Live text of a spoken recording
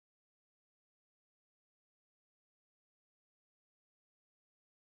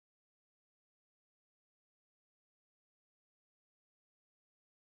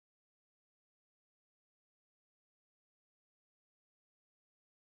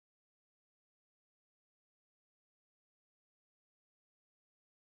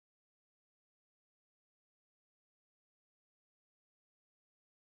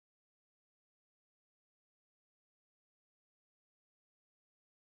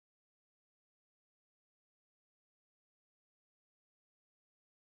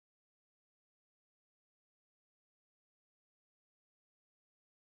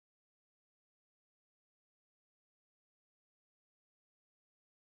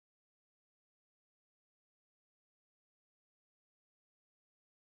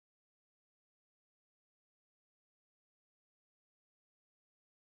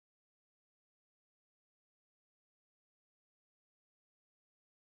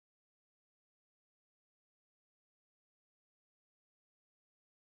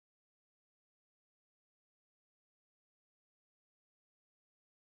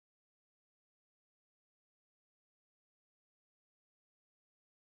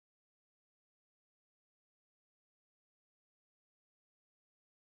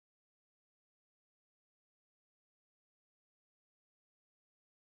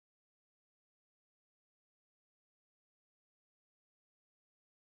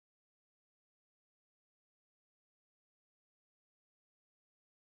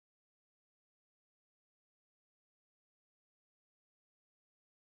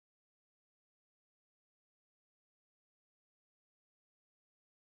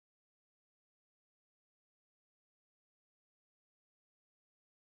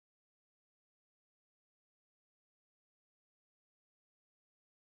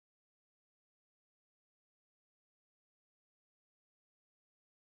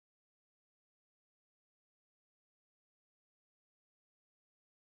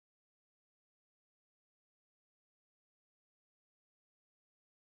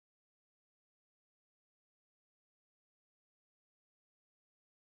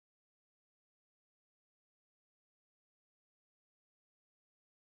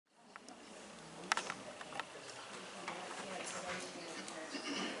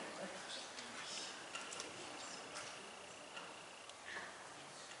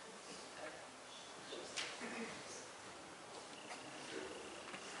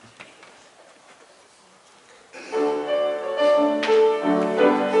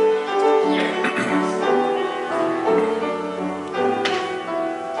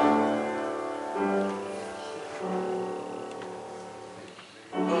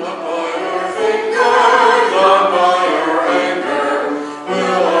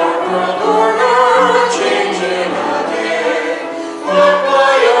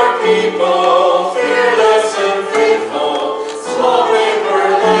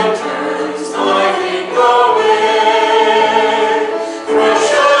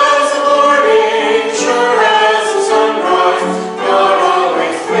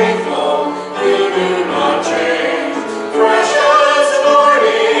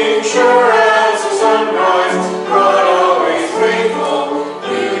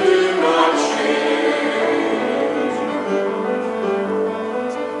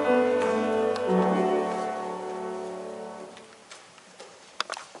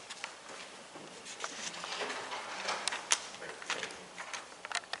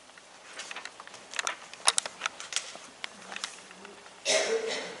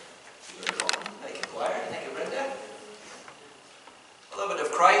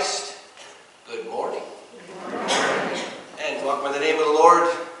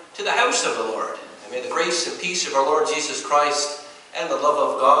Christ, and the love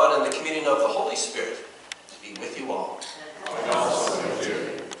of God, and the communion of the Holy Spirit be with you all. And also with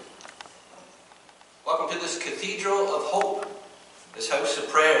you. Welcome to this Cathedral of Hope, this house of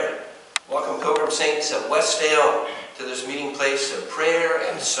prayer. Welcome, pilgrim saints of Westdale, to this meeting place of prayer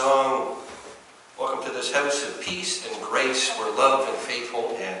and song. Welcome to this house of peace and grace, where love and faith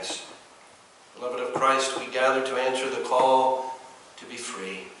hold hands. Beloved of Christ, we gather to answer the call to be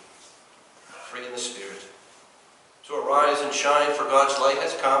free, free in the Spirit. So arise and shine, for God's light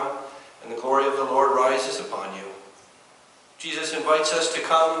has come, and the glory of the Lord rises upon you. Jesus invites us to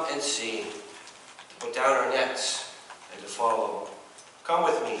come and see, to put down our nets, and to follow. Come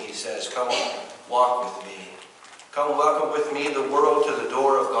with me, he says. Come walk with me. Come welcome with me the world to the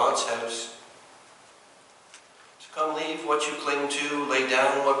door of God's house. So come leave what you cling to, lay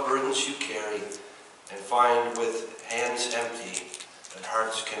down what burdens you carry, and find with hands empty that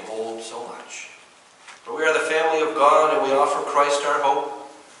hearts can hold so much. For we are the family of God, and we offer Christ our hope,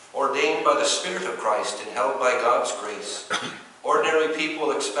 ordained by the Spirit of Christ and held by God's grace. Ordinary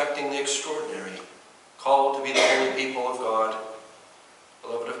people expecting the extraordinary, called to be the holy people of God,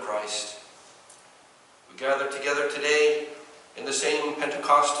 beloved of Christ. We gather together today in the same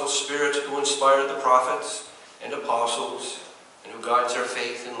Pentecostal Spirit who inspired the prophets and apostles, and who guides our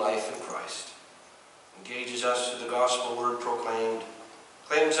faith and life in Christ, engages us through the gospel word proclaimed,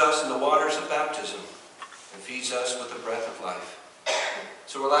 claims us in the waters of baptism, and feeds us with the breath of life.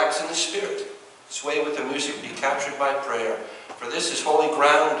 So relax in the Spirit, sway with the music, be captured by prayer, for this is holy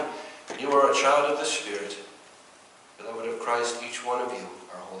ground, and you are a child of the Spirit. Beloved of Christ, each one of you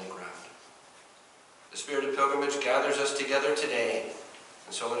are holy ground. The Spirit of pilgrimage gathers us together today,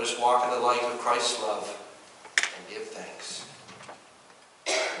 and so let us walk in the light of Christ's love and give thanks.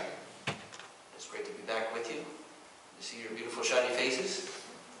 It's great to be back with you, to see your beautiful shiny faces.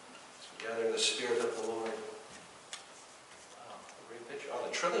 Gather in the Spirit of the Lord. Wow, a great picture. Oh,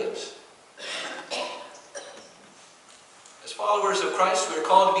 the trilliums. As followers of Christ, we are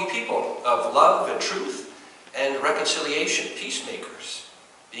called to be people of love and truth and reconciliation, peacemakers,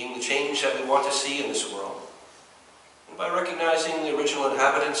 being the change that we want to see in this world. And by recognizing the original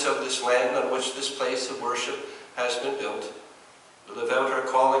inhabitants of this land on which this place of worship has been built, we live out our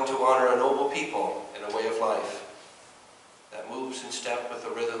calling to honor a noble people and a way of life that moves in step with the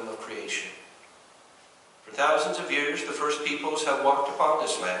rhythm of creation. For thousands of years, the first peoples have walked upon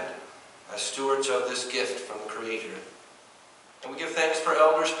this land as stewards of this gift from the Creator. And we give thanks for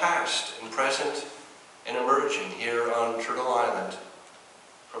elders past and present and emerging here on Turtle Island.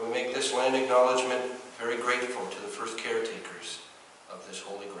 For we make this land acknowledgement very grateful to the first caretakers of this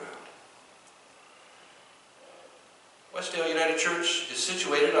holy ground. Westdale United Church is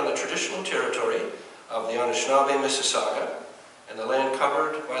situated on the traditional territory of the Anishinaabe Mississauga and the land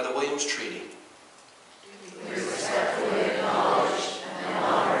covered by the Williams Treaty. We respectfully acknowledge and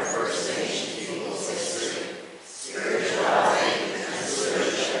honor First Nations people's history, spirituality, and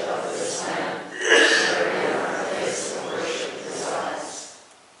stewardship of this land, wherein our place of worship resides.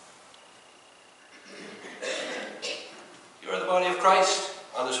 You are the body of Christ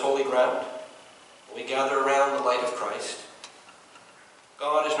on this holy ground. We gather around the light of Christ.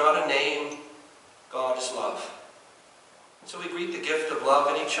 God is not a name, God is love. And so we greet the gift of love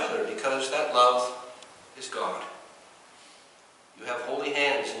in each other, because that love is God. You have holy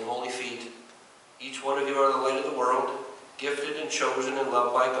hands and holy feet. Each one of you are the light of the world, gifted and chosen and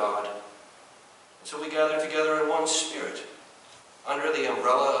loved by God. And so we gather together in one Spirit, under the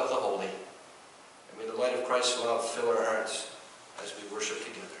umbrella of the holy. And may the light of Christ's love fill our hearts as we worship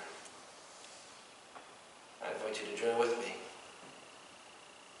together. I invite you to join with me.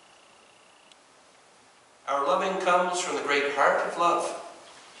 Our loving comes from the great heart of love.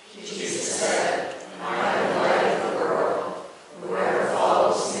 Jesus said, I am the light of the world. Whoever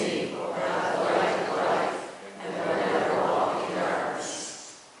follows me will have the light of life, and will never walk in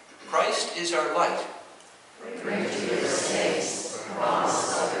darkness. Christ is our light. Bring to your saints the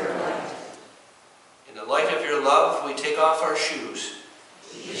promise of your light. In the light of your love, we take off our shoes.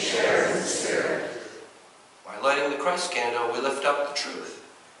 We share in the Spirit. By lighting the Christ candle, we lift up the truth.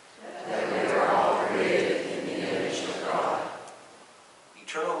 That we are all created in the image of God.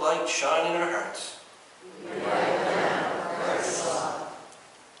 Eternal light shine in our hearts. We light the lamp of Christ's love.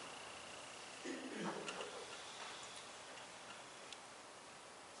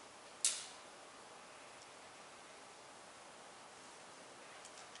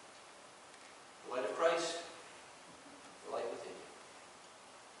 The light of Christ, the light within you.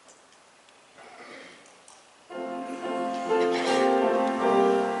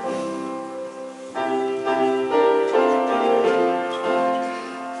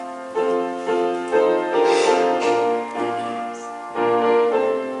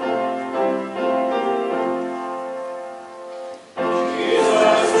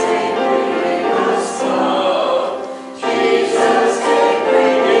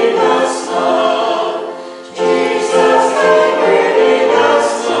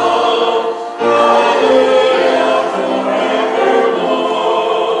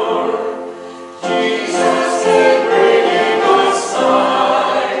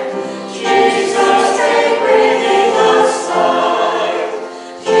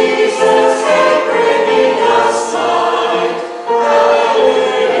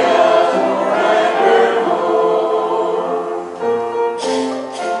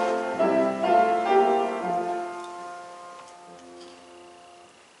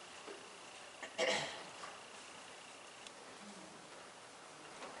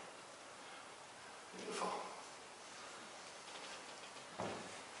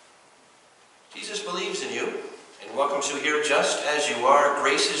 welcomes you here just as you are,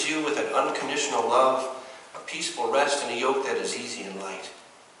 graces you with an unconditional love, a peaceful rest, and a yoke that is easy and light.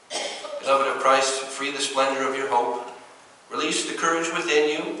 Beloved of Christ, free the splendor of your hope, release the courage within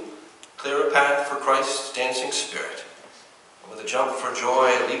you, clear a path for Christ's dancing spirit. And with a jump for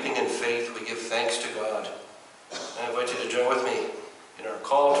joy, leaping in faith, we give thanks to God. I invite you to join with me in our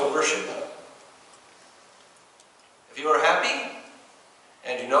call to worship. If you are happy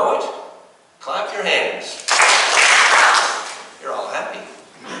and you know it, clap your hands. You're all happy.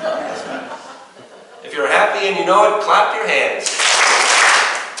 If you're happy and you know it, clap your hands.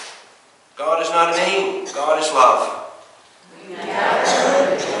 God is not a name, God is love. You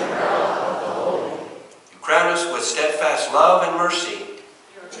crown us with steadfast love and mercy.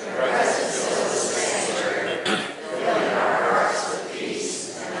 Your presence fills the sanctuary, filling our hearts with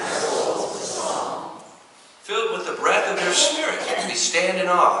peace and our souls with song. Filled with the breath of your Spirit, we stand in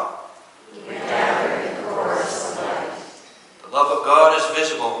awe. We gather in the chorus of light. The love of God is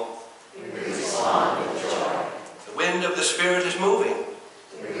visible. We respond with joy. The wind of the Spirit is moving.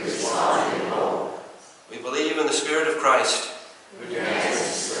 We respond in hope. We believe in the Spirit of Christ, who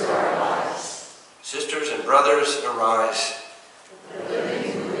dances through our lives. Sisters and brothers, arise. The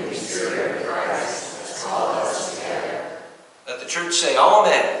living, moving Spirit of Christ has called us together. Let the church say,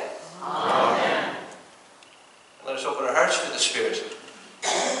 Amen. Amen. And let us open our hearts to the Spirit.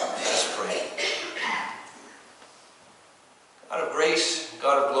 Let us pray. God of grace,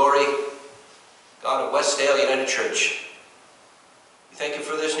 God of glory, God of Westdale United Church, we thank you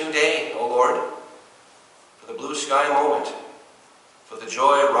for this new day, O Lord, for the blue sky moment, for the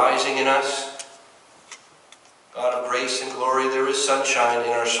joy rising in us. God of grace and glory, there is sunshine in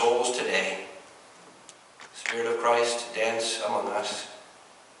our souls today. Spirit of Christ, dance among us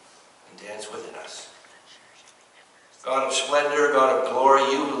and dance within us. God of splendor, God of glory,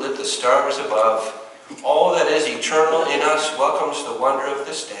 you who lit the stars above, all that is eternal in us welcomes the wonder of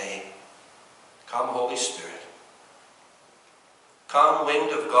this day. Come, Holy Spirit. Come,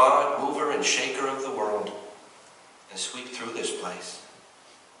 wind of God, mover and shaker of the world, and sweep through this place.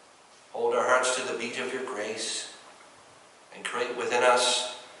 Hold our hearts to the beat of your grace, and create within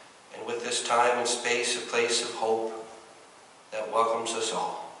us and with this time and space a place of hope that welcomes us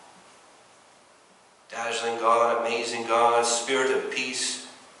all. Dazzling God, amazing God, Spirit of peace,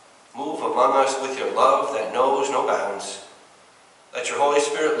 move among us with your love that knows no bounds. Let your Holy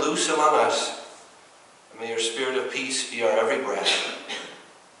Spirit loose among us, and may your Spirit of peace be our every breath.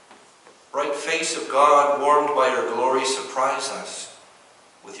 Bright face of God, warmed by your glory, surprise us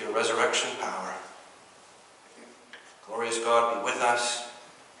with your resurrection power. Glorious God, be with us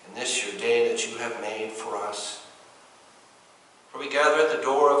in this your day that you have made for us. For we gather at the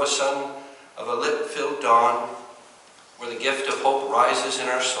door of a lit-filled dawn, where the gift of hope rises in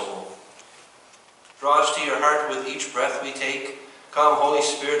our soul. Draw us to your heart with each breath we take. Come, Holy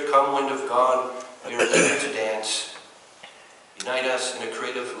Spirit, come, wind of God, we are eager to dance. Unite us in a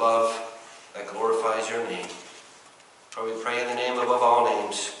creative love that glorifies your name. For we pray in the name above all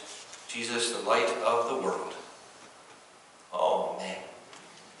names, Jesus, the light of the world. Amen.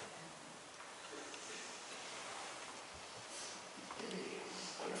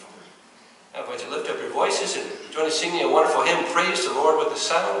 Wonderful. Now I'm going to lift up your voices and join us singing a wonderful hymn, Praise the Lord, with the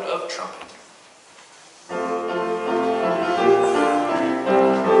sound of trumpet.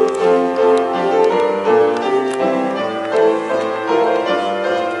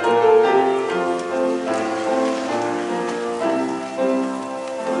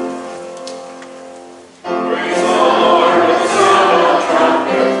 Praise the Lord.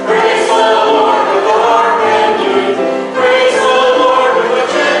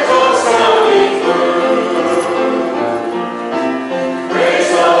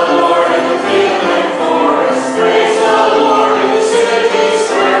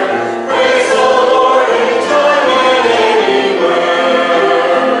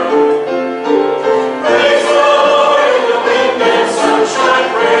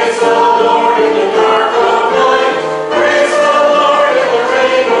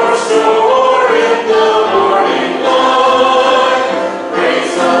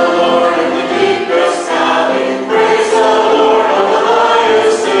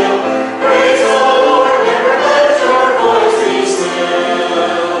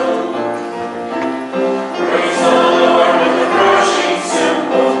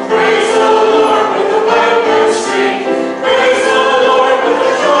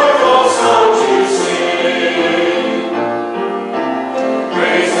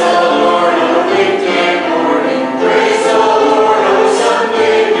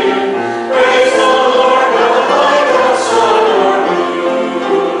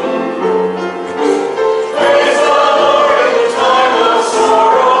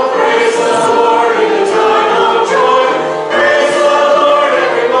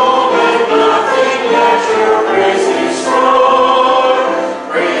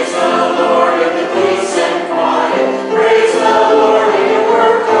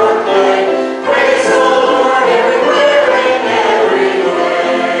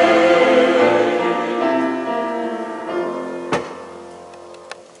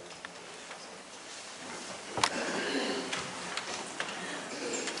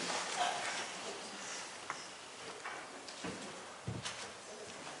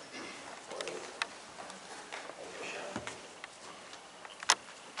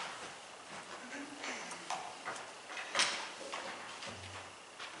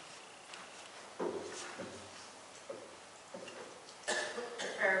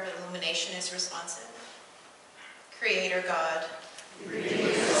 nation is responsive. Creator God,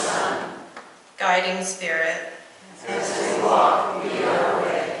 Redeemer Son, guiding Spirit, as we walk, be our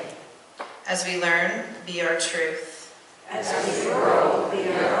way. as we learn, be our truth. As we grow, be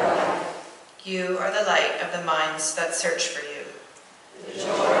our life. You are the light of the minds that search for you. The joy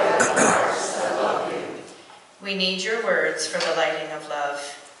of the hearts that love you. We need your words for the lighting of love.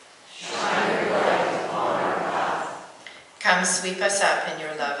 Shine your light upon our path. Come sweep us up in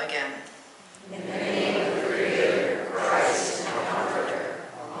your love again. In the name of the Creator, Christ, and Comforter.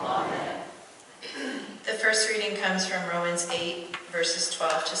 Amen. The first reading comes from Romans 8, verses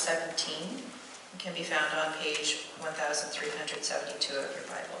 12 to 17. It can be found on page 1372 of your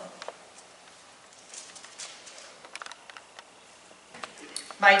Bible.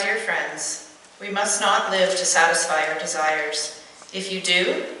 My dear friends, we must not live to satisfy our desires. If you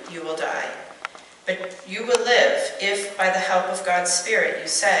do, you will die. But you will live if, by the help of God's Spirit, you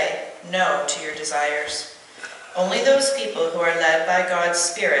say no to your desires. Only those people who are led by God's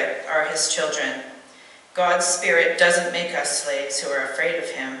Spirit are his children. God's Spirit doesn't make us slaves who are afraid of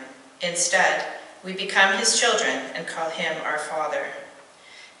him. Instead, we become his children and call him our Father.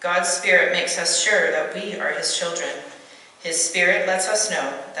 God's Spirit makes us sure that we are his children. His Spirit lets us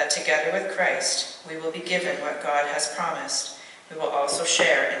know that together with Christ, we will be given what God has promised. We will also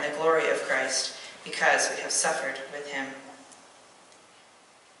share in the glory of Christ because we have suffered with him.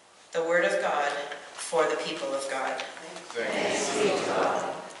 The word of God for the people of God. Thanks be to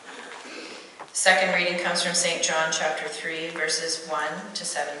God. Second reading comes from St. John chapter 3, verses 1 to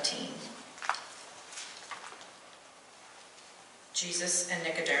 17. Jesus and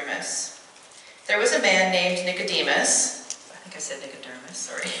Nicodemus. There was a man named Nicodemus. I think I said Nicodemus,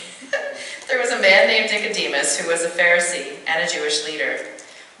 sorry. There was a man named Nicodemus who was a Pharisee and a Jewish leader.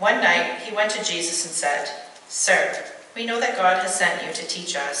 One night he went to Jesus and said, "Sir, we know that God has sent you to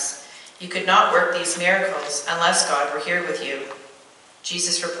teach us. You could not work these miracles unless God were here with you."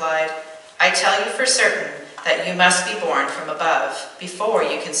 Jesus replied, "I tell you for certain that you must be born from above before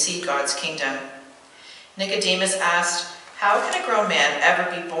you can see God's kingdom." Nicodemus asked, "How can a grown man ever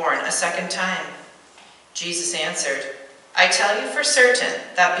be born a second time?" Jesus answered, "I tell you for certain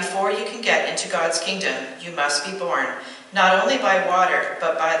that before you can get into God's kingdom, you must be born, not only by water,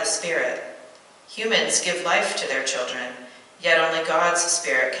 but by the Spirit. Humans give life to their children, yet only God's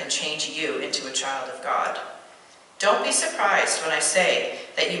Spirit can change you into a child of God. Don't be surprised when I say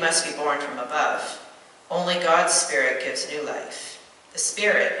that you must be born from above. Only God's Spirit gives new life. The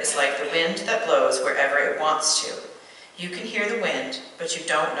Spirit is like the wind that blows wherever it wants to. You can hear the wind, but you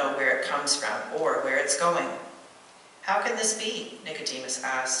don't know where it comes from or where it's going." "How can this be?" Nicodemus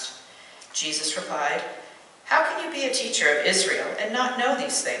asked. Jesus replied, "How can you be a teacher of Israel and not know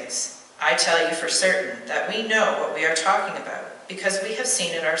these things? I tell you for certain that we know what we are talking about, because we have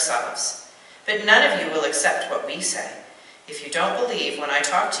seen it ourselves. But none of you will accept what we say. If you don't believe when I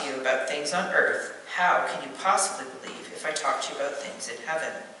talk to you about things on earth, how can you possibly believe if I talk to you about things in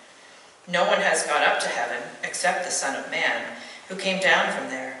heaven? No one has gone up to heaven except the Son of Man, who came down from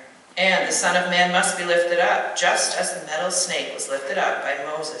there. And the Son of Man must be lifted up, just as the metal snake was lifted up by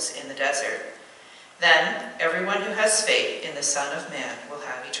Moses in the desert. Then everyone who has faith in the Son of Man will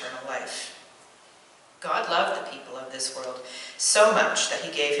have eternal life." God loved the people of this world so much that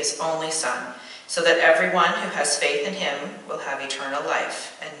he gave his only Son, so that everyone who has faith in him will have eternal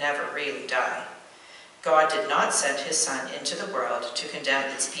life and never really die. God did not send his Son into the world to condemn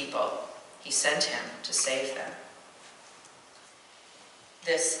its people. He sent him to save them.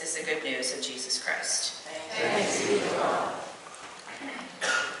 This is the good news of Jesus Christ. Thanks be to God.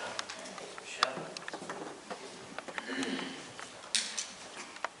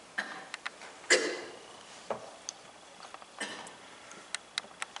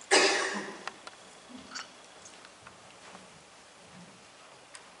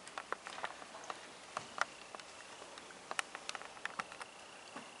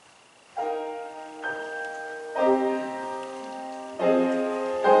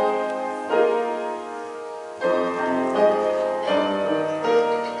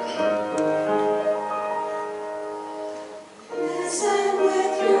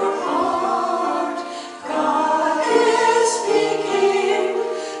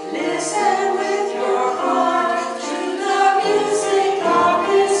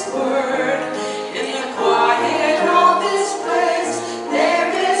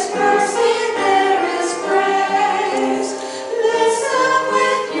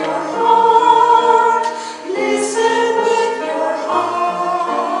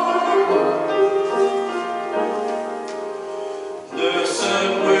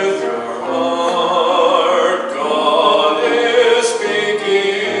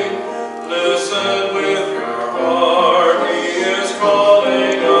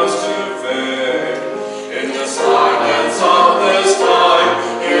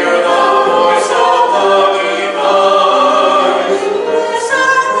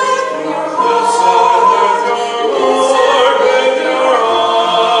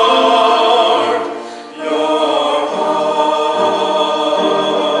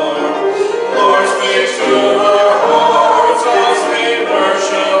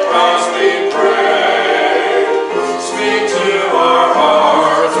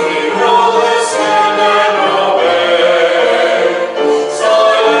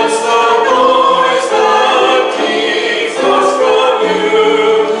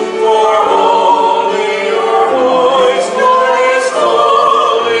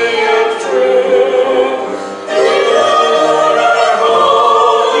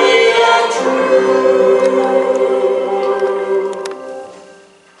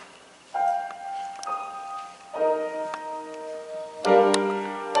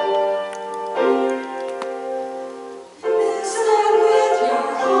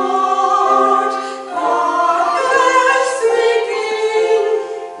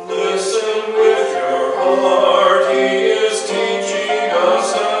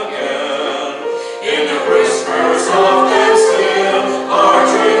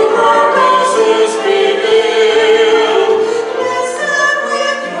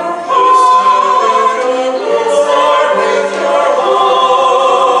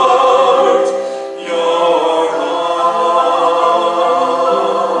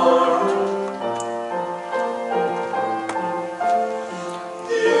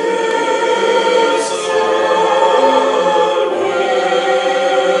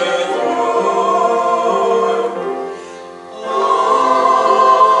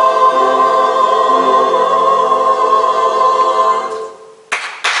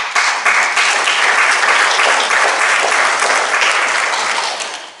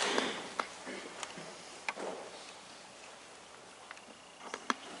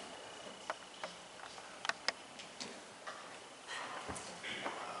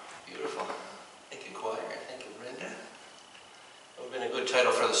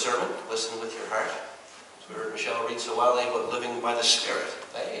 listen with your heart. As we heard Michelle read so well about living by the Spirit,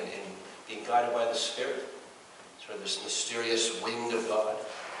 and being guided by the Spirit. Sort of this mysterious wind of God.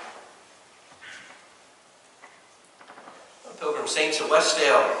 Pilgrim Saints of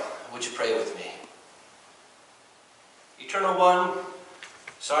Westdale, would you pray with me? Eternal One,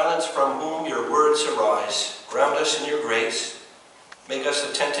 silence from whom your words arise, ground us in your grace, make us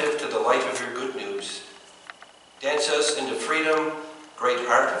attentive to the light of your good news. Dance us into freedom, great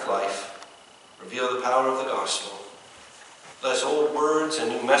heart of life, reveal the power of the gospel. Bless old words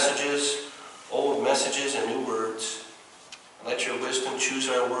and new messages, old messages and new words. And let your wisdom choose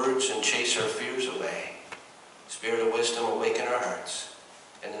our words and chase our fears away. Spirit of wisdom, awaken our hearts.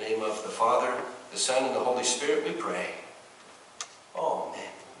 In the name of the Father, the Son, and the Holy Spirit we pray. Amen.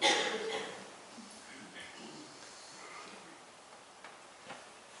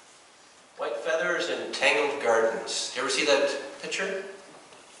 White feathers and tangled gardens. Do you ever see that picture?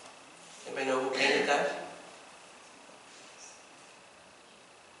 Anybody know who painted that?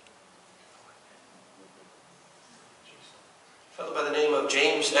 A fellow by the name of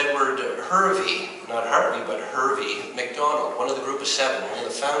James Edward Hervey, not Harvey, but Hervey MacDonald, one of the group of seven, one of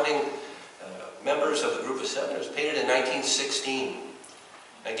the founding members of the group of seven. It was painted in 1916.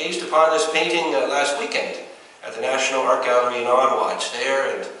 I gazed upon this painting last weekend at the National Art Gallery in Ottawa. It's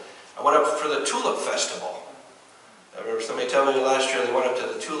there, and I went up for the Tulip Festival. I remember somebody telling me last year they went up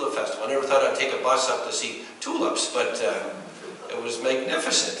to the Tulip Festival. I never thought I'd take a bus up to see tulips, but it was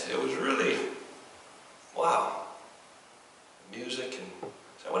magnificent. It was really, wow. Music, and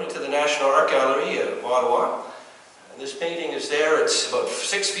so I went into the National Art Gallery of Ottawa, and this painting is there. It's about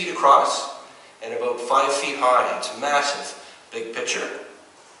 6 feet across and about 5 feet high. It's a massive, big picture.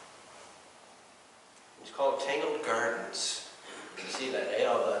 It's called Tangled Gardens. You can see that, eh?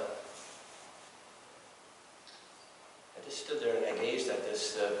 I just stood there and I gazed at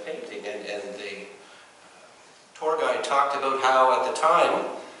this painting, and the tour guide talked about how at the time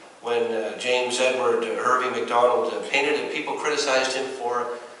when James Edward Hervey MacDonald painted it, people criticized him for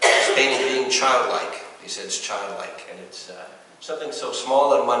his painting being childlike. He said it's childlike, and it's something so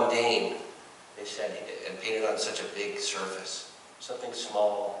small and mundane, they said, and painted on such a big surface. Something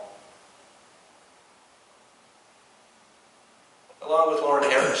small. Along with Lauren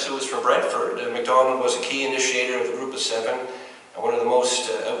Harris, who was from Brentford, MacDonald was a key initiator of the group of seven, and one of the most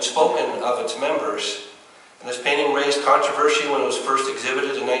outspoken of its members. And this painting raised controversy when it was first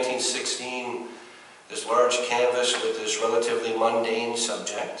exhibited in 1916, this large canvas with this relatively mundane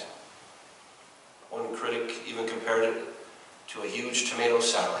subject. One critic even compared it to a huge tomato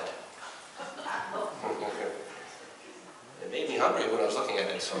salad. It made me hungry when I was looking at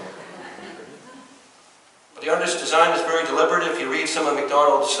it. But the artist's design is very deliberate. If you read some of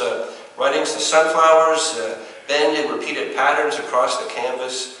MacDonald's writings, the sunflowers bend in repeated patterns across the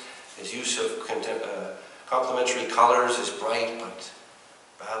canvas. His use of complementary colors is bright but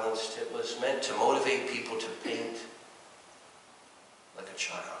balanced. It was meant to motivate people to paint like a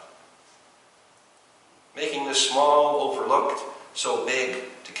child. Making the small overlooked so big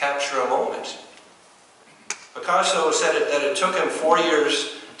to capture a moment. Picasso said that it took him 4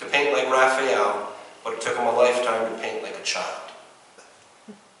 years to paint like Raphael, but it took him a lifetime to paint like a child.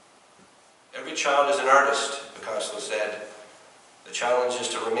 Every child is an artist, Picasso said. The challenge is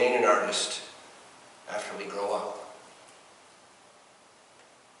to remain an artist after we grow up.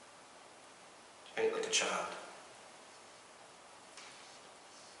 To paint like a child.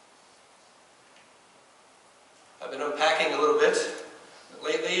 I've been unpacking a little bit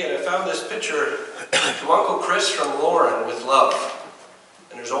lately, and I found this picture to Uncle Chris from Lauren with love.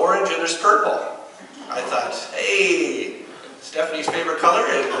 And there's orange and there's purple. I thought, hey, Stephanie's favorite color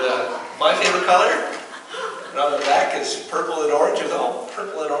and my favorite color. And on the back is purple and orange. It's all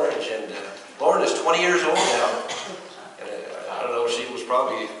purple and orange. And Lauren is 20 years old now. And I don't know, she was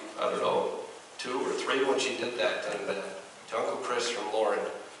probably, 2 or 3 when she did that. And to Uncle Chris from Lauren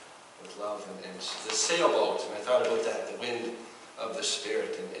with love. And the sailboat, and I thought about that, the wind of the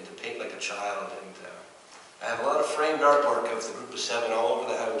Spirit, and to paint like a child. And I have a lot of framed artwork of the group of 7 all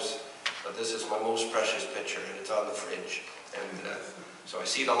over the house. But this is my most precious picture, and it's on the fridge. And so I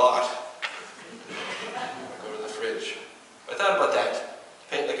see it a lot. I go to the fridge. I thought about that.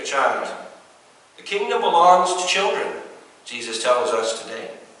 Paint like a child. The kingdom belongs to children, Jesus tells us today.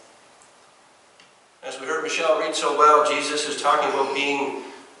 As we heard Michelle read so well, Jesus is talking about being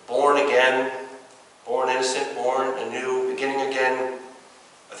born again, born innocent, born anew, beginning again.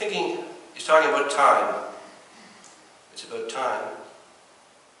 I think he's talking about time. It's about time.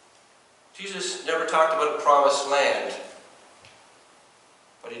 Jesus never talked about a promised land,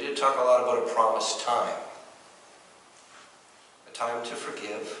 but he did talk a lot about a promised time. A time to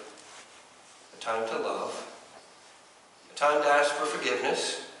forgive, a time to love, a time to ask for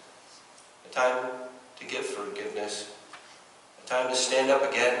forgiveness, a time to give forgiveness, a time to stand up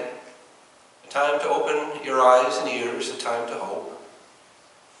again, a time to open your eyes and ears, a time to hope,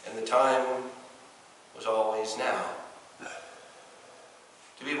 and the time was always now.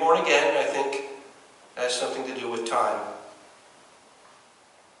 To be born again, I think, has something to do with time.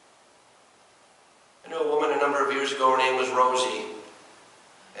 I knew a woman a number of years ago, her name was Rosie,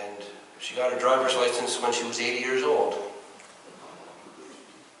 and she got her driver's license when she was 80 years old.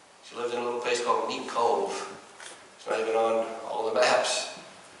 She lived in a little place called Neat Cove. It's not even on all the maps.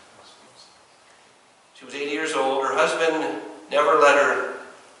 She was 80 years old. Her husband never let her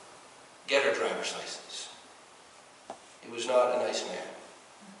get her driver's license. He was not a nice man.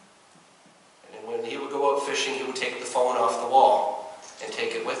 And when he would go out fishing, he would take the phone off the wall and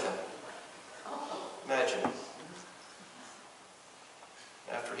take it with him. Imagine.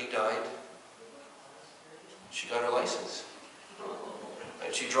 After he died, she got her license.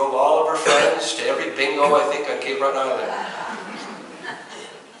 And she drove all of her friends to every bingo, I think, on Cape Breton Island.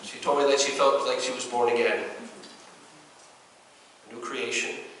 She told me that she felt like she was born again. A new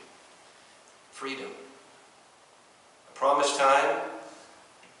creation. Freedom. A promised time.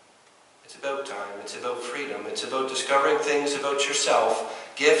 It's about time. It's about freedom. It's about discovering things about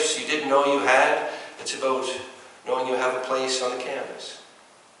yourself. Gifts you didn't know you had. It's about knowing you have a place on the canvas.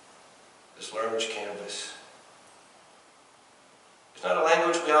 This large canvas. It's not a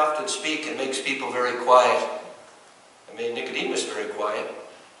language we often speak. It makes people very quiet. It made Nicodemus very quiet.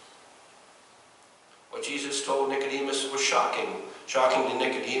 What Jesus told Nicodemus was shocking. Shocking to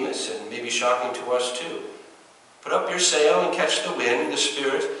Nicodemus and maybe shocking to us too. Put up your sail and catch the wind. The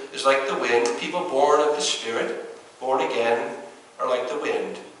Spirit is like the wind. People born of the Spirit, born again, are like the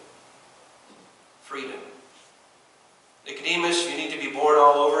wind. Freedom. Nicodemus, you need to be born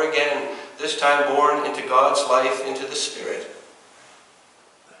all over again. This time born into God's life, into the Spirit.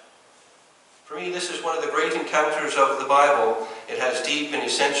 For me, this is one of the great encounters of the Bible. It has deep and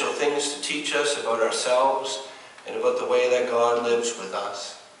essential things to teach us about ourselves and about the way that God lives with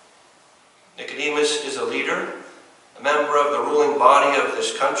us. Nicodemus is a leader, a member of the ruling body of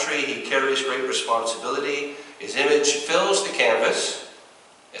this country. He carries great responsibility. His image fills the canvas.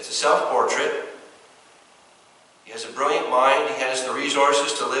 It's a self-portrait. He has a brilliant mind. He has the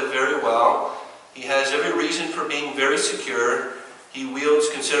resources to live very well. He has every reason for being very secure. He wields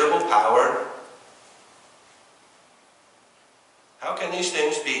considerable power. How can these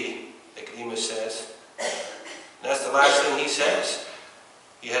things be? Nicodemus says. And that's the last thing he says.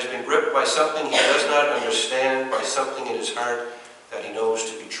 He has been gripped by something he does not understand, by something in his heart that he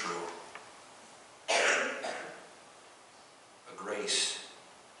knows to be true. A grace.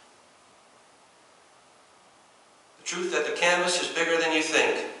 The truth that the canvas is bigger than you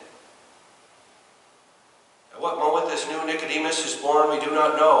think. At what moment this new Nicodemus is born, we do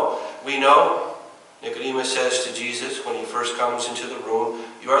not know. We know, Nicodemus says to Jesus when he first comes into the room,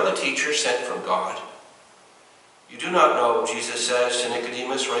 you are the teacher sent from God. You do not know, Jesus says to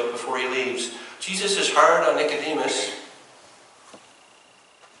Nicodemus right before he leaves. Jesus is hard on Nicodemus.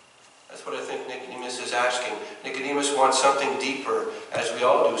 That's what I think Nicodemus is asking. Nicodemus wants something deeper, as we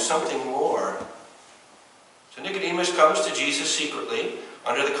all do, something more. So Nicodemus comes to Jesus secretly,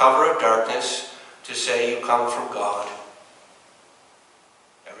 under the cover of darkness, to say, you come from God.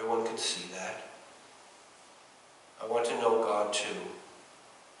 Everyone can see that. I want to know God too.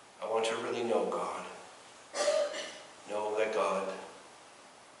 I want to really know God. Know that God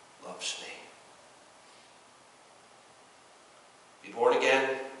loves me. Be born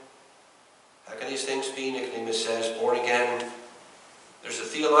again. How can these things be? Nicodemus says, born again. There's a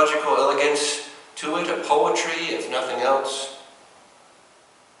theological elegance to it, a poetry, if nothing else.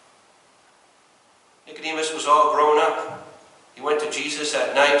 Nicodemus was all grown up. He went to Jesus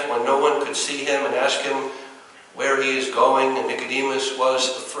at night when no one could see him and asked him where he is going, and Nicodemus was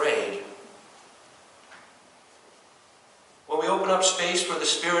afraid. When we open up space for the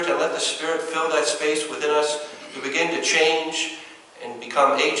Spirit and let the Spirit fill that space within us, we begin to change and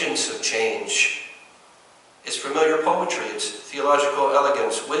become agents of change. It's familiar poetry, it's theological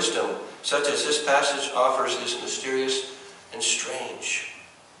elegance, wisdom, such as this passage offers, is mysterious and strange.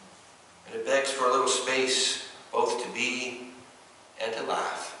 And it begs for a little space, both to be and to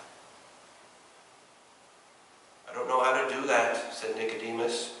laugh. I don't know how to do that, said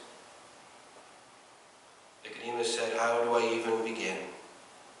Nicodemus. Nicodemus said, how do I even begin?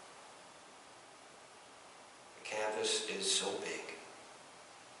 The canvas is so big.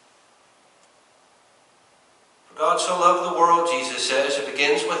 For God so loved the world, Jesus says. It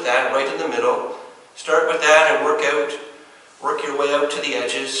begins with that, right in the middle. Start with that and work your way out to the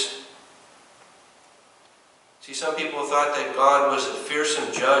edges. See, some people thought that God was a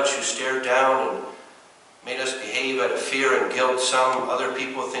fearsome judge who stared down and made us behave out of fear and guilt. Some other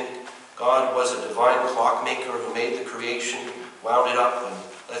people think God was a divine clockmaker who made the creation, wound it up, and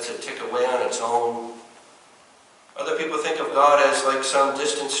lets it tick away on its own. Other people think of God as like some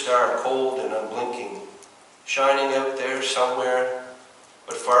distant star, cold and unblinking, shining out there somewhere,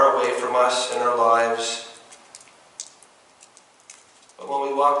 but far away from us and our lives. But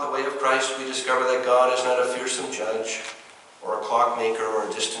when we walk the way of Christ, we discover that God is not a fearsome judge or a clockmaker or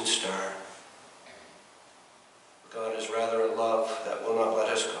a distant star. God is rather a love that will not let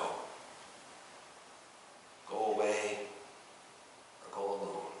us go away, or go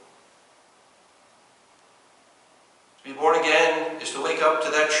alone. To be born again is to wake up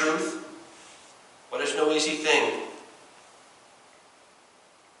to that truth, but it's no easy thing.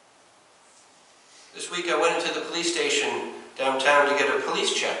 This week I went into the police station downtown to get a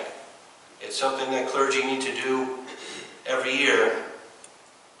police check. It's something that clergy need to do every year.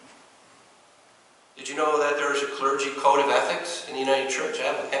 Did you know that there is a clergy code of ethics in the United Church? I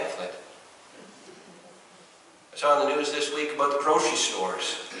have a pamphlet. I saw in the news this week about the grocery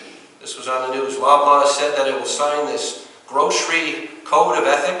stores. This was on the news. Loblaw said that it will sign this grocery code of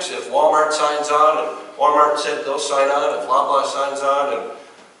ethics if Walmart signs on, and Walmart said they'll sign on if Loblaw signs on, and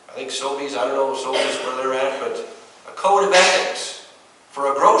I think Sobeys, I don't know Sobeys where they're at, but a code of ethics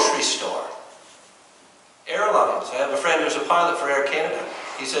for a grocery store. Airlines. I have a friend who's a pilot for Air Canada.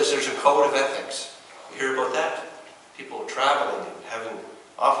 He says there's a code of ethics. You hear about that? People traveling and having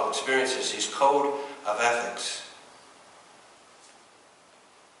awful experiences. These code of ethics.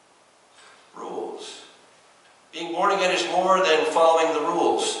 Rules. Being born again is more than following the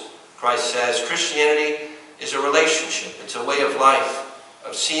rules. Christ says Christianity is a relationship. It's a way of life,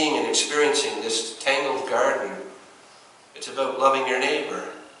 of seeing and experiencing this tangled garden. It's about loving your neighbor.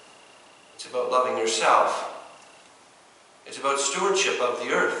 It's about loving yourself. It's about stewardship of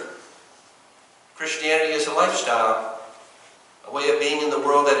the earth. Christianity is a lifestyle, a way of being in the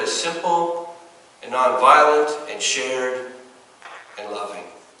world that is simple and non-violent and shared and loving.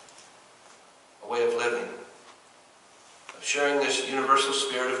 A way of living, of sharing this universal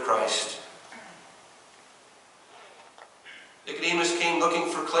spirit of Christ. Nicodemus came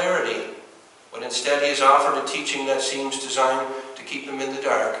looking for clarity, but instead he is offered a teaching that seems designed to keep him in the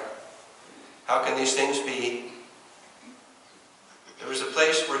dark. How can these things be? There is a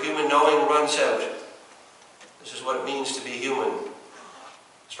place where human knowing runs out. This is what it means to be human.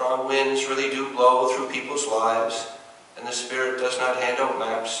 Strong winds really do blow through people's lives, and the Spirit does not hand out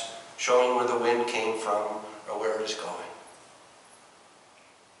maps showing where the wind came from or where it is going.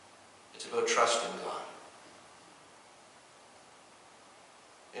 It's about trusting God.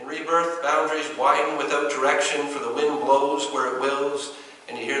 In rebirth, boundaries widen without direction, for the wind blows where it wills,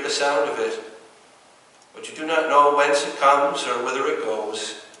 and you hear the sound of it. But you do not know whence it comes or whither it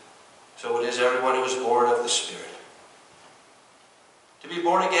goes. So it is everyone who is born of the Spirit. To be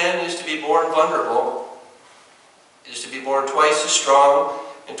born again is to be born vulnerable. It is to be born twice as strong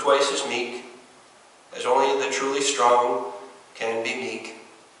and twice as meek, as only the truly strong can be meek.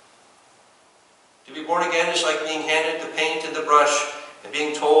 To be born again is like being handed the paint and the brush and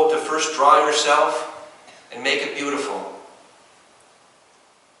being told to first draw yourself and make it beautiful.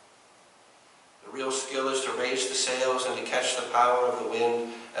 The real skill is to raise the sails and to catch the power of the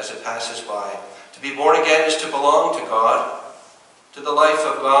wind as it passes by. To be born again is to belong to God, to the life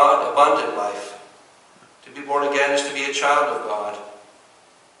of God, abundant life. To be born again is to be a child of God.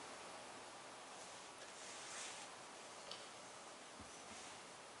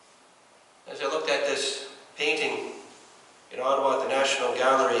 As I looked at this painting in Ottawa at the National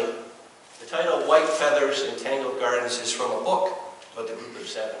Gallery, the title White Feathers in Tangled Gardens is from a book about the group of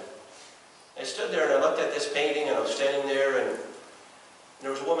seven. I stood there and I looked at this painting, and I was standing there, and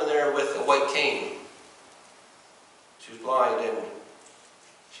there was a woman there with a white cane. She was blind, and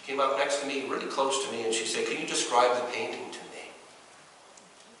she came up next to me, really close to me, and she said, "Can you describe the painting to me?"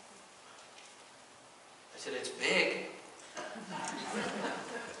 I said, "It's big."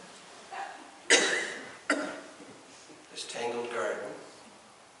 This tangled garden.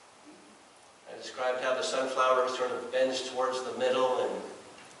 I described how the sunflower sort of bends towards the middle, and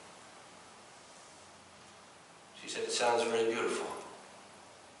she said, "It sounds very beautiful."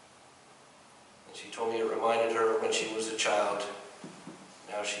 And she told me it reminded her when she was a child,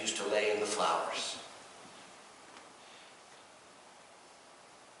 how she used to lay in the flowers.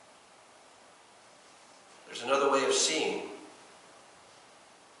 There's another way of seeing.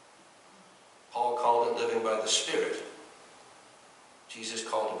 Paul called it living by the Spirit. Jesus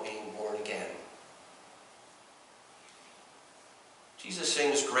called it being born again. Jesus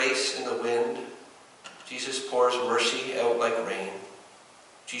sings grace in the wind. Jesus pours mercy out like rain.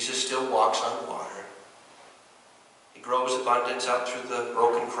 Jesus still walks on water. He grows abundance up through the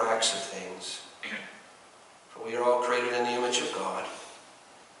broken cracks of things. For we are all created in the image of God.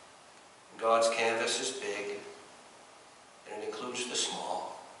 God's canvas is big, and it includes the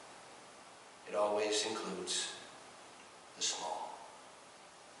small. It always includes the small.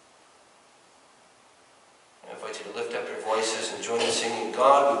 I invite you to lift up your voices and join in singing,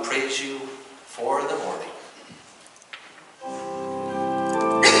 God, we praise you for the morning.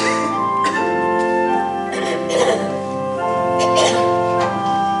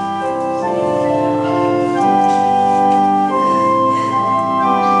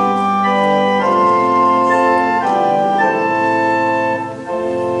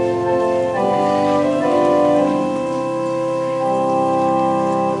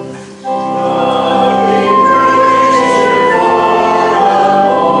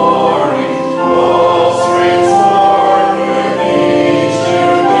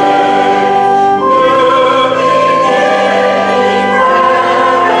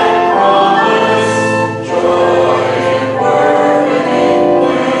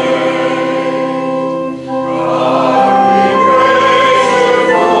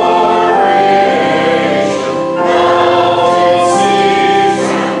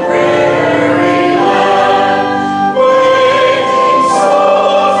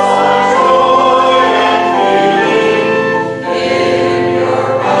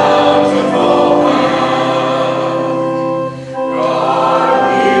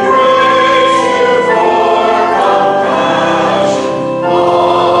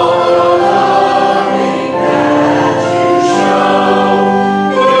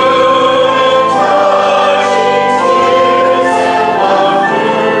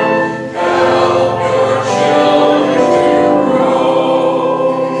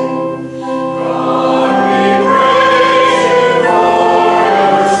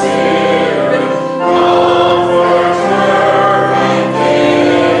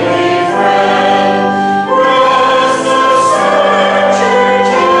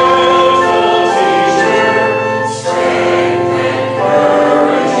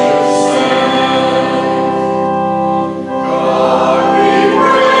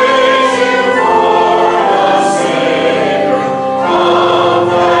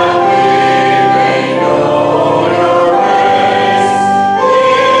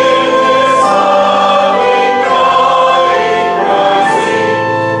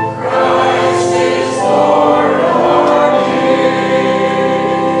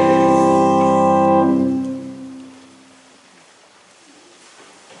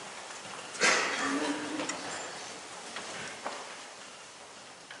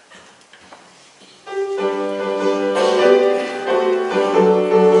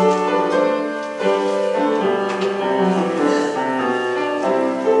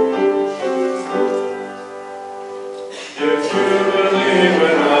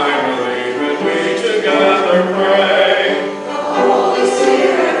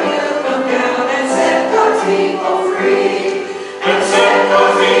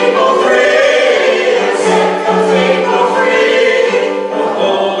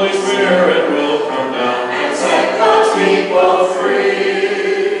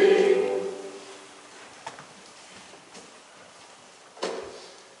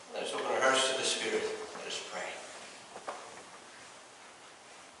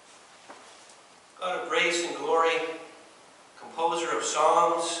 God of grace and glory, composer of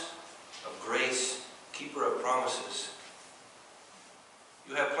songs, of grace, keeper of promises.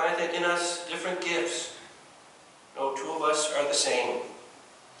 You have planted in us different gifts. No two of us are the same.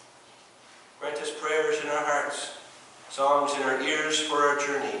 Grant us prayers in our hearts, songs in our ears for our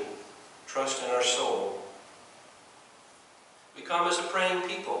journey, trust in our soul. We come as a praying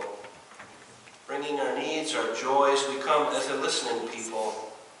people, bringing our needs, our joys. We come as a listening people,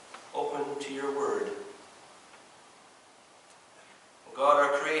 open to your word. O God,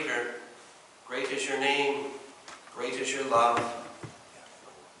 our Creator, great is your name, great is your love.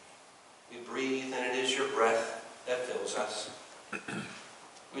 We breathe and it is your breath that fills us.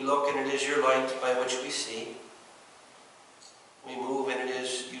 We look and it is your light by which we see. We move and it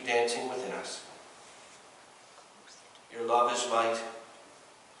is you dancing within us. Your love is light.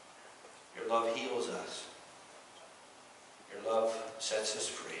 Your love heals us. Your love sets us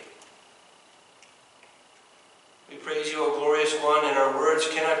free. We praise you, O glorious one, and our words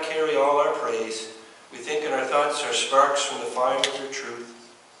cannot carry all our praise. We think and our thoughts are sparks from the fire of your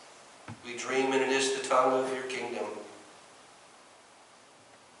truth. We dream and it is the tongue of your kingdom.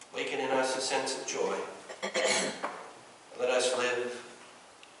 Waken in us a sense of joy. Let us live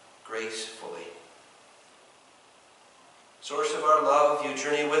gracefully. Source of our love, you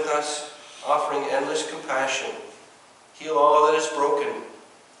journey with us, offering endless compassion. Heal all that is broken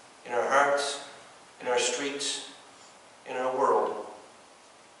in our hearts, in our streets, in our world.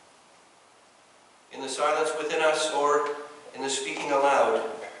 In the silence within us or in the speaking aloud,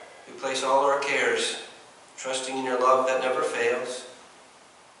 we place all our cares, trusting in your love that never fails.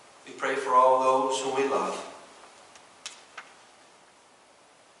 We pray for all those whom we love.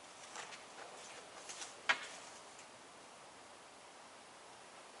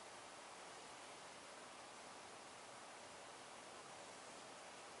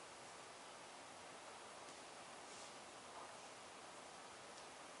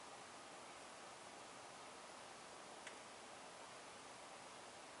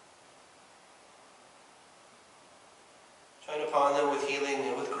 Shine upon them with healing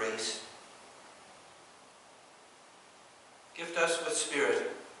and with grace. Gift us with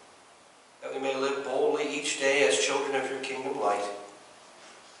spirit, that we may live boldly each day as children of your kingdom light.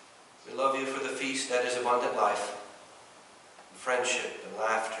 We love you for the feast that is abundant life, and friendship and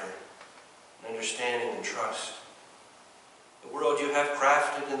laughter, and understanding and trust. The world you have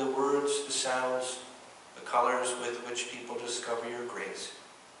crafted in the words, the sounds, the colors with which people discover your grace.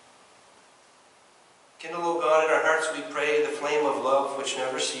 Kindle, O God, in our hearts, we pray, the flame of love which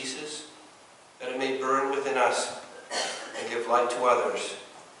never ceases, that it may burn within us and give light to others,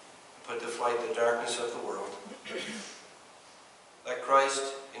 and put to flight the darkness of the world. Let Christ,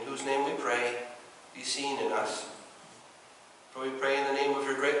 in whose name we pray, be seen in us. For we pray in the name of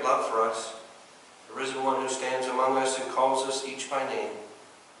your great love for us, the risen one who stands among us and calls us each by name,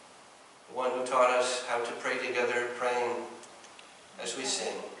 the one who taught us how to pray together, praying as we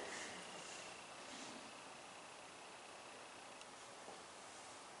sing.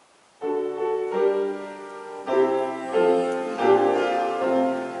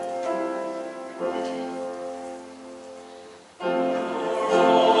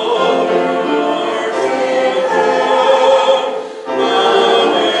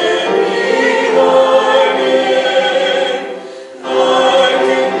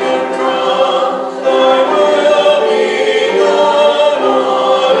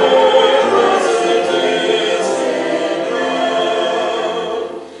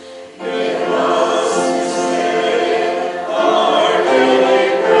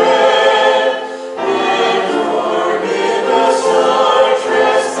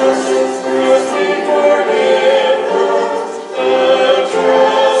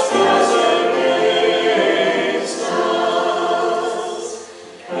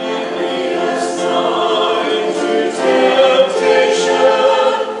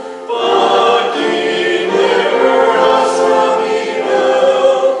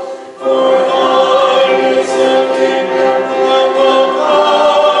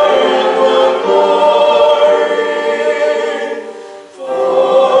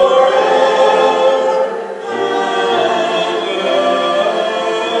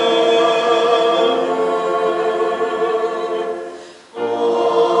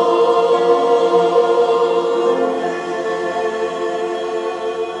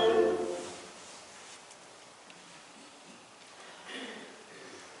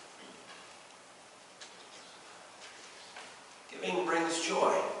 Giving brings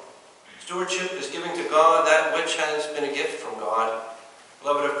joy. Stewardship is giving to God that which has been a gift from God.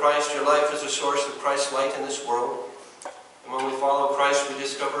 Beloved of Christ, your life is a source of Christ's light in this world. And when we follow Christ, we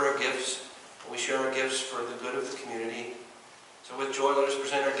discover our gifts, and we share our gifts for the good of the community. So with joy, let us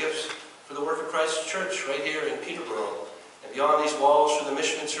present our gifts for the work of Christ's church right here in Peterborough, and beyond these walls for the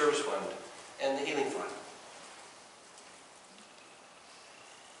Mission and Service Fund and the Healing Fund.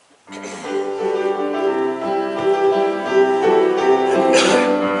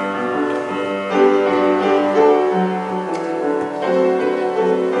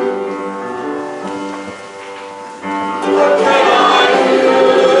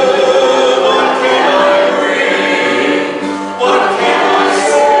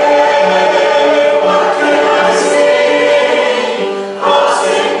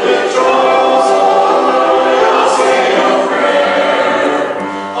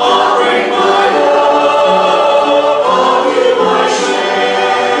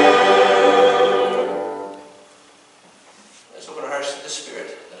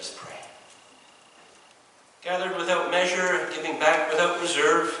 Gathered without measure, giving back without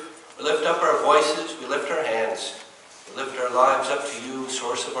reserve, we lift up our voices, we lift our hands, we lift our lives up to you,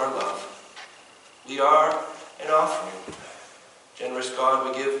 source of our love. We are an offering. Generous God,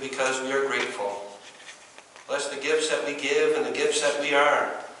 we give because we are grateful. Bless the gifts that we give and the gifts that we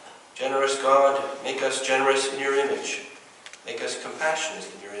are. Generous God, make us generous in your image. Make us compassionate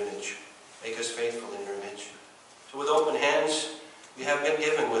in your image. Make us faithful in your image. So with open hands, we have been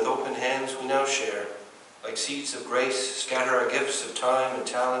given. With open hands, we now share. Like seeds of grace, scatter our gifts of time and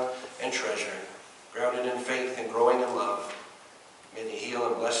talent and treasure, grounded in faith and growing in love. May they heal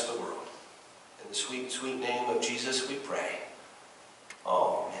and bless the world. In the sweet, sweet name of Jesus we pray.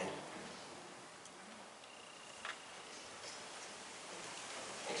 Amen.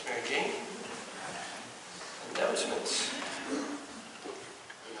 Thanks, Mary Jane. Announcements.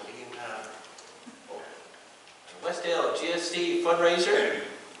 Westdale GSD fundraiser.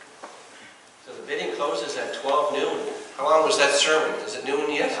 So the bidding closes at 12 noon. How long was that sermon? Is it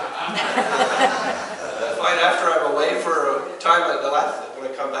noon yet? I find after I'm away for a time at the last,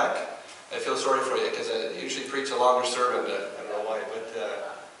 when I come back, I feel sorry for you because I usually preach a longer sermon. I don't know why, but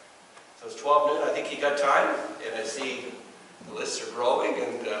so it's 12 noon. I think you got time, and I see the lists are growing,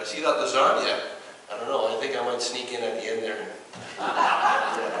 and I see that lasagna. I don't know. I think I might sneak in at the end there.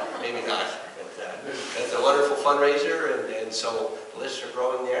 Maybe not. That's a wonderful fundraiser, and so the lists are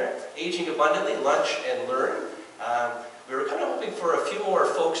growing there. Aging Abundantly, Lunch and Learn. We were kind of hoping for a few more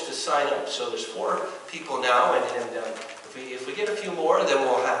folks to sign up. So there's 4 people now, and if we get a few more, then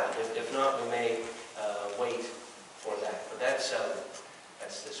we'll have it. If not, we may wait for that. But that's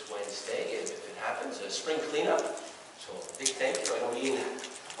this Wednesday, if it happens. A spring cleanup. So a big thank you. I know Ian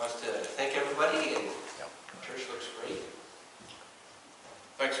wants to thank everybody, and the church looks great.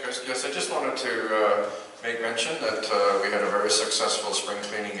 Thanks, Chris. Yes, I just wanted to make mention that we had a very successful spring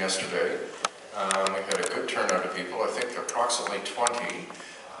cleaning yesterday. We had a good turnout of people, I think approximately 20.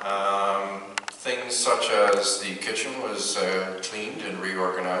 Things such as the kitchen was cleaned and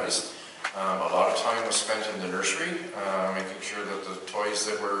reorganized. A lot of time was spent in the nursery, making sure that the toys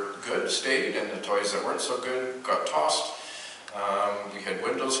that were good stayed and the toys that weren't so good got tossed. We had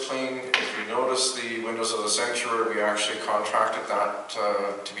windows cleaned. If you notice the windows of the sanctuary, we actually contracted that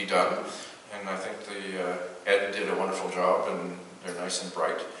to be done. And I think Ed did a wonderful job, and they're nice and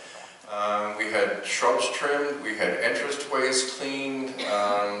bright. We had shrubs trimmed, we had entranceways cleaned,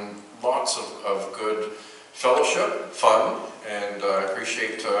 lots of good fellowship, fun, and I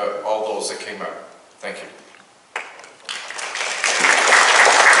appreciate all those that came out. Thank you.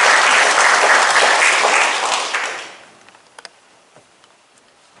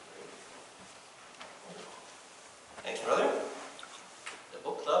 Thanks, brother. The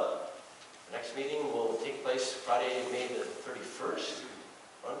book club. The next meeting will take place Friday, May the 31st.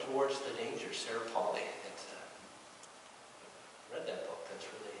 Run Towards the Danger, Sarah Pauly. Read that book. That's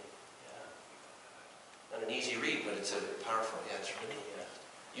really, not an easy read, but it's a powerful. It's really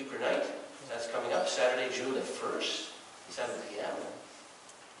Euchre night. That's coming up Saturday, June the 1st, 7 p.m.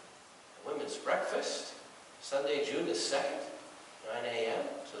 Women's breakfast, Sunday, June the 2nd, 9 a.m.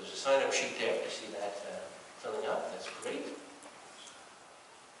 So there's a sign-up sheet there. You see that filling up. That's great.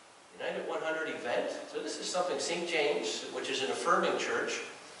 United 100 event. So this is something St. James, which is an affirming church.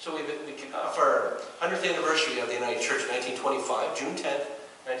 So we kick off our 100th anniversary of the United Church, 1925, June 10th,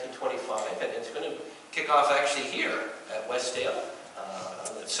 1925, and it's going to kick off actually here at Westdale.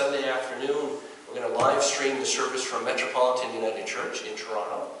 On that Sunday afternoon, we're going to live stream the service from Metropolitan United Church in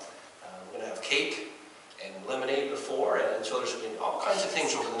Toronto. We're going to have cake and lemonade before, and so there's been all kinds of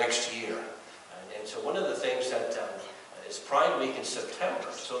things over the next year. And so one of the things that is Pride Week in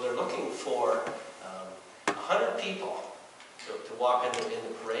September, so they're looking for 100 people to walk in the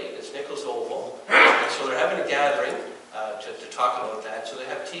parade. It's Nichols Oval, and so they're having a gathering to talk about that. So they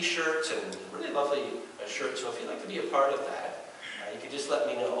have T-shirts and really lovely shirts. So if you'd like to be a part of that, you can just let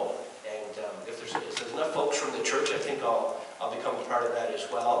me know. And if there's enough folks from the church, I think I'll become a part of that as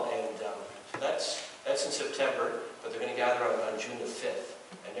well. And so that's in September, but they're going to gather on June the 5th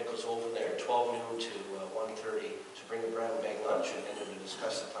at Nichols Oval there, 12 noon to 1:30. So bring a brown bag lunch, and then we'll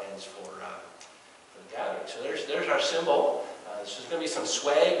discuss the plans for the gathering. So there's our symbol. There's going to be some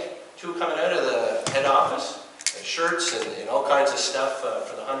swag too coming out of the head office, and shirts and all kinds of stuff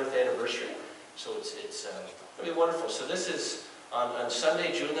for the 100th anniversary. So it's going to be wonderful. So this is on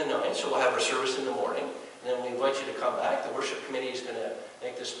Sunday, June the 9th. So we'll have our service in the morning, and then we invite you to come back. The worship committee is going to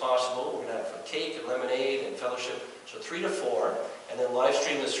make this possible. We're going to have cake and lemonade and fellowship. So 3 to 4, and then live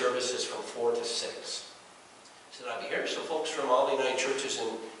stream the services from 4 to 6. So that'll be here. So folks from all the United Churches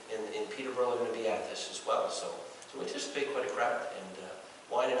in Peterborough are going to be at this as well. So we anticipate quite a crowd, and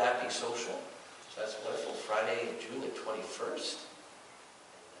wine and happy social. So that's wonderful. Friday, June the 21st.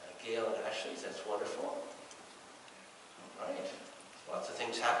 And, Gail and Ashley's, that's wonderful. All right. Lots of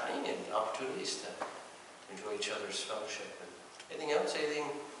things happening and opportunities to enjoy each other's fellowship. And anything else? Anything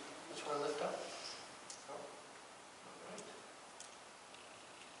you just want to lift up? No? All right.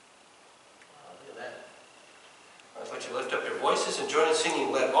 Wow, look at that. I want you to lift up your voices and join us singing,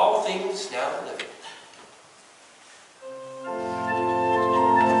 Let All Things Now Live.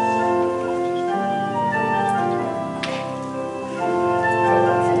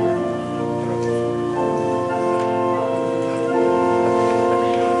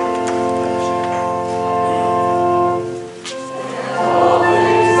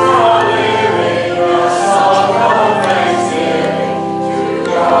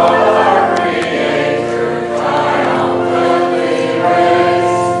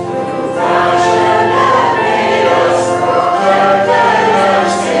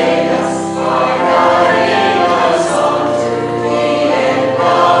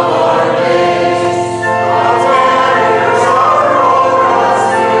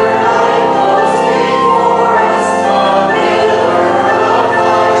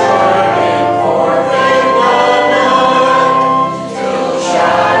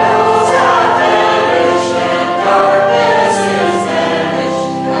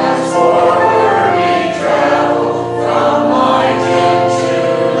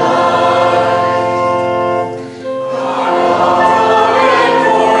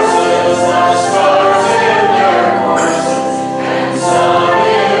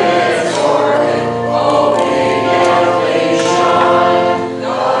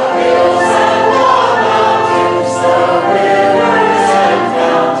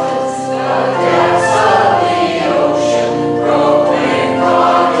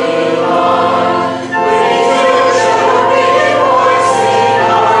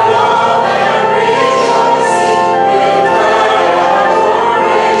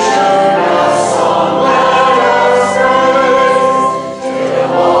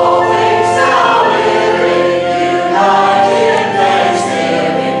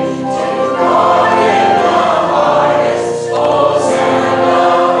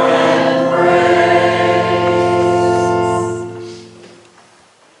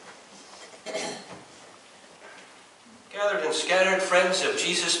 friends of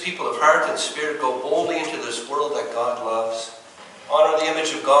Jesus, people of heart and spirit, go boldly into this world that God loves. Honor the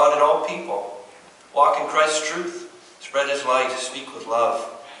image of God in all people. Walk in Christ's truth. Spread his light. Speak with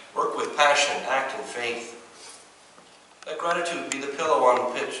love. Work with passion. Act in faith. Let gratitude be the pillow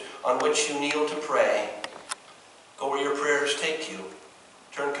on which you kneel to pray. Go where your prayers take you.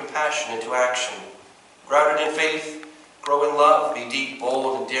 Turn compassion into action. Grounded in faith, grow in love. Be deep,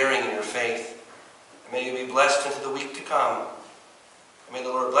 bold, and daring in your faith. And may you be blessed into the week to come. And may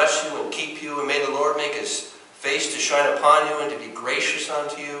the Lord bless you and keep you. And may the Lord make his face to shine upon you and to be gracious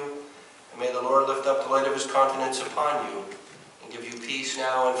unto you. And may the Lord lift up the light of his countenance upon you and give you peace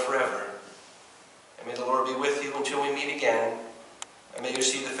now and forever. And may the Lord be with you until we meet again. And may you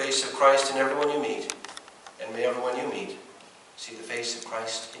see the face of Christ in everyone you meet. And may everyone you meet see the face of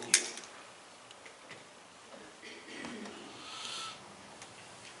Christ in you.